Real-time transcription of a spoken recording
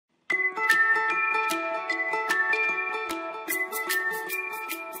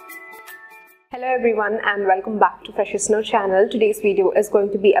Hello everyone and welcome back to Freshers Know channel. Today's video is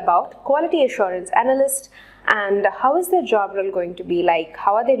going to be about Quality Assurance Analyst and how is their job role going to be like,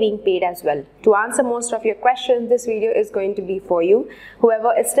 how are they being paid as well. To answer most of your questions, this video is going to be for you,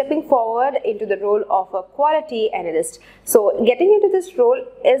 whoever is stepping forward into the role of a quality analyst. So getting into this role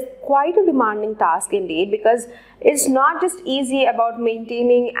is quite a demanding task indeed, because it's not just easy about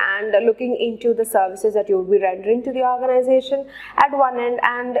maintaining and looking into the services that you will be rendering to the organization at one end,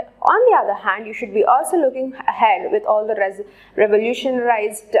 and on the other hand you should be also looking ahead with all the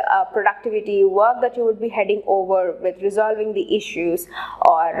revolutionized productivity work that you would be heading over with resolving the issues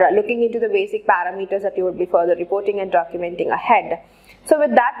or looking into the basic parameters that you would be further reporting and documenting ahead. So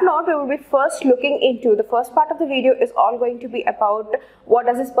with that note, we will be first looking into the first part of the video is all going to be about what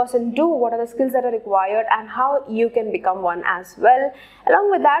does this person do, what are the skills that are required, and how you can become one as well.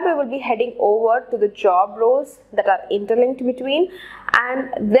 Along with that, we will be heading over to the job roles that are interlinked between,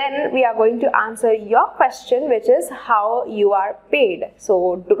 and then we are going to answer your question, which is how you are paid.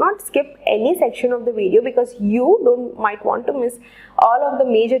 So do not skip any section of the video because you might want to miss all of the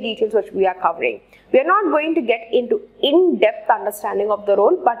major details which we are covering. We are not going to get into in-depth understanding of the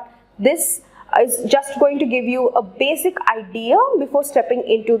role, but this is just going to give you a basic idea before stepping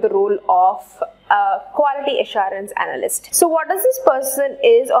into the role of Quality Assurance Analyst. So what does this person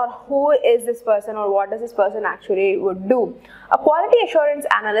is, or who is this person, or what does this person actually would do? A Quality Assurance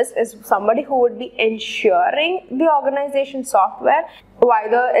Analyst is somebody who would be ensuring the organization software,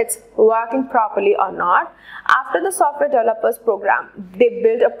 whether it's working properly or not. After the software developers program, they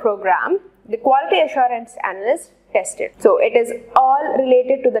build a program, the Quality Assurance Analyst test it. So it is all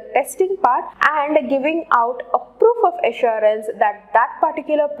related to the testing part and giving out a proof of assurance that that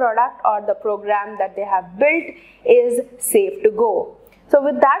particular product or the program that they have built is safe to go. So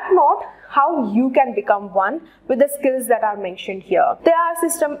with that note, how you can become one with the skills that are mentioned here. There are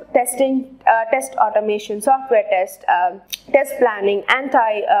system testing, test automation, software test, test planning,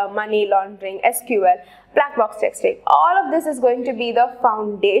 anti-money laundering, SQL, black box testing. All of this is going to be the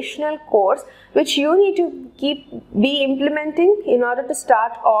foundational course which you need to be implementing in order to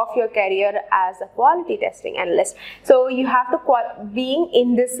start off your career as a quality testing analyst. So you have to, being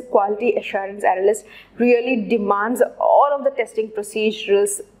in this quality assurance analyst really demands all of the testing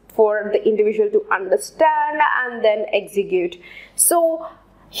procedures for the individual to understand and then execute. So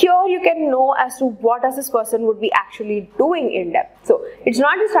here you can know as to what does this person would be actually doing in depth. So it's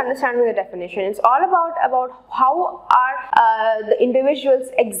not just understanding the definition, it's all about how are the individuals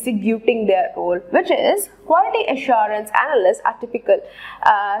executing their role, which is quality assurance analysts are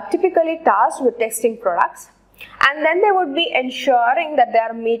typically tasked with testing products, and then they would be ensuring that they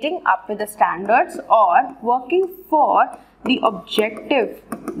are meeting up with the standards or working for the objective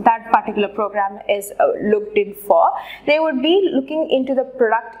that particular program is looked in for. They would be looking into the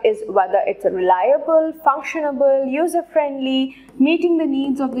product is whether it's reliable, functionable, user-friendly, meeting the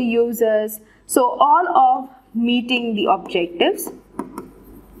needs of the users. So all of meeting the objectives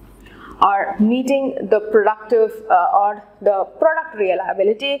or meeting the productive or the product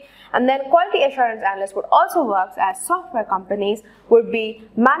reliability. And then quality assurance analyst would also work as software companies would be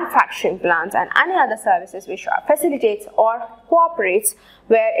manufacturing plants and any other services which facilitates or cooperates,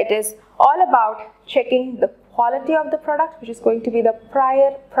 where it is all about checking the quality of the product, which is going to be the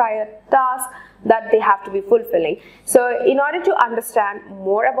prior task that they have to be fulfilling. So in order to understand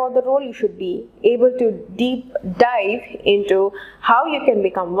more about the role, you should be able to deep dive into how you can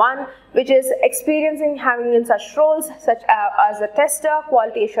become one, which is experiencing having in such roles such as a tester,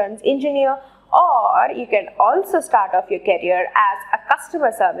 quality assurance engineer, or you can also start off your career as a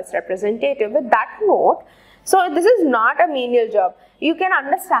customer service representative. With that note, so this is not a menial job. You can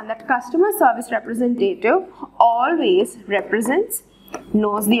understand that customer service representative always represents,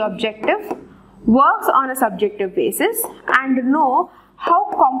 knows the objective, works on a subjective basis, and know how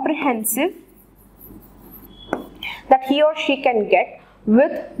comprehensive that he or she can get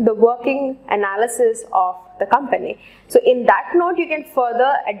with the working analysis of the company. So in that note, you can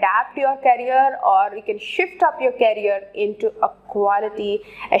further adapt your career, or you can shift up your career into a quality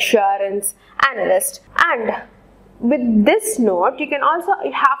assurance analyst. And with this note, you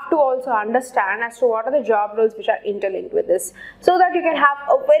have to also understand as to what are the job roles which are interlinked with this, so that you can have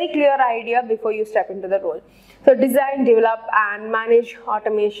a very clear idea before you step into the role. So design, develop and manage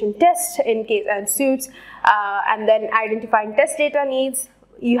automation tests in case and suits, and then identifying test data needs.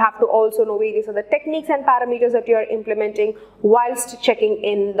 You have to also know various other techniques and parameters that you are implementing whilst checking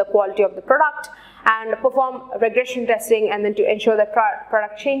in the quality of the product, and perform regression testing, and then to ensure that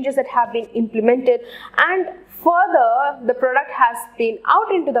product changes that have been implemented and further the product has been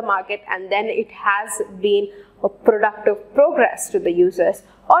out into the market and then it has been a productive progress to the users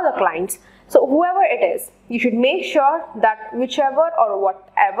or the clients. So whoever it is, you should make sure that whichever or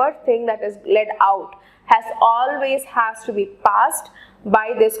whatever thing that is led out has to be passed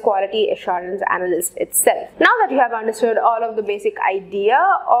by this quality assurance analyst itself. Now that you have understood all of the basic idea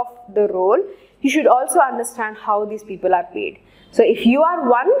of the role, you should also understand how these people are paid. So if you are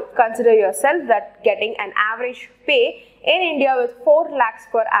one, consider yourself that getting an average pay in India with 4 lakhs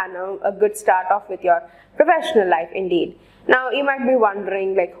per annum, a good start off with your professional life indeed. Now you might be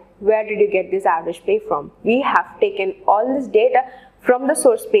wondering, like, where did you get this average pay from? We have taken all this data from the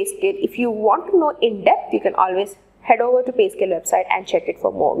source Payscale. If you want to know in depth, you can always head over to Payscale website and check it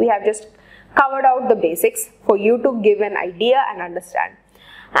for more. We have just covered out the basics for you to give an idea and understand.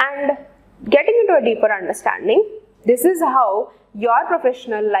 And getting into a deeper understanding, this is how your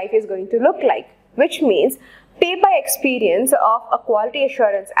professional life is going to look like, which means pay by experience of a quality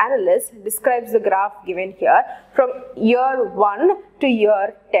assurance analyst describes the graph given here from year 1 to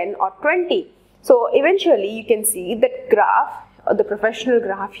year 10 or 20. So eventually you can see that graph, or the professional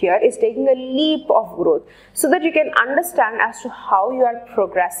graph here, is taking a leap of growth so that you can understand as to how you are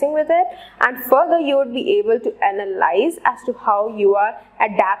progressing with it, and further you would be able to analyze as to how you are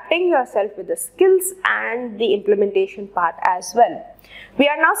adapting yourself with the skills and the implementation part as well. We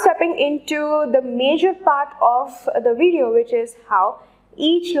are now stepping into the major part of the video, which is how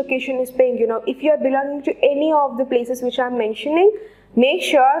each location is paying. You know, if you are belonging to any of the places which I am mentioning, make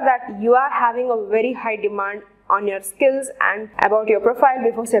sure that you are having a very high demand on your skills and about your profile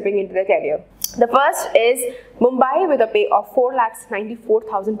before stepping into the career. The first is Mumbai with a pay of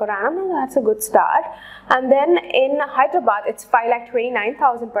 4,94,000 per annum. That's a good start. And then in Hyderabad, it's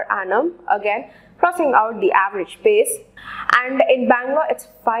 5,29,000 per annum, again crossing out the average pace. And in Bangalore, it's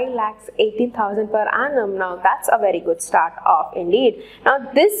 5,18,000 per annum. Now that's a very good start off indeed. Now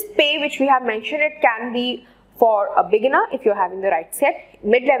this pay which we have mentioned, it can be for a beginner if you're having the right set,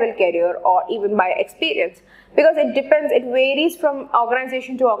 mid-level career, or even by experience, because it depends, it varies from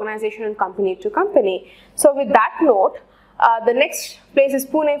organization to organization and company to company. So with that note, the next place is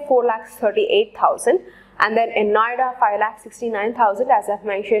Pune, 4,38,000, and then in Noida, 5,69,000. As I've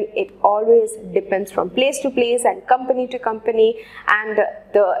mentioned, it always depends from place to place and company to company, and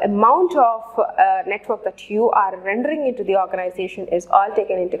the amount of network that you are rendering into the organization is all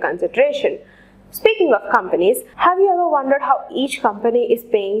taken into consideration. Speaking of companies, have you ever wondered how each company is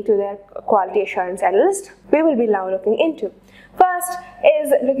paying to their quality assurance analyst? We will be now looking into. First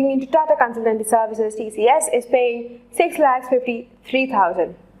is looking into Tata Consultancy Services. TCS is paying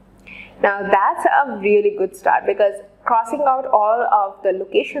 6,53,000. Now that's a really good start, because crossing out all of the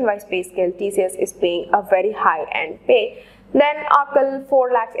location-wise pay scale, TCS is paying a very high-end pay. Then Oracle,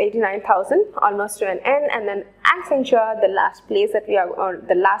 4,89,000, almost to an end, and then Accenture, the last place that we are, or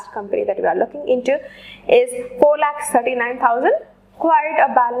the last company that we are looking into, is 4,39,000. Quite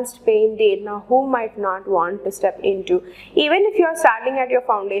a balanced pay indeed. Now, who might not want to step into, even if you are starting at your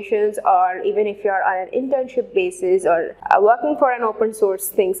foundations, or even if you are on an internship basis, or working for an open source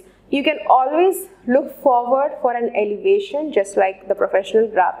things, you can always look forward for an elevation, just like the professional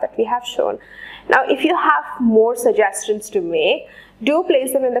graph that we have shown. Now, if you have more suggestions to make, do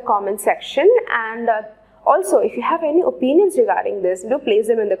place them in the comment section, and also if you have any opinions regarding this, do place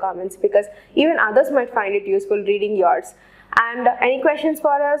them in the comments, because even others might find it useful reading yours. And any questions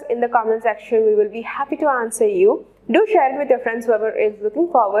for us in the comment section, we will be happy to answer you. Do share it with your friends, whoever is looking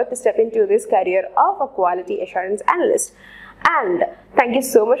forward to step into this career of a quality assurance analyst. And thank you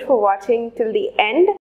so much for watching till the end.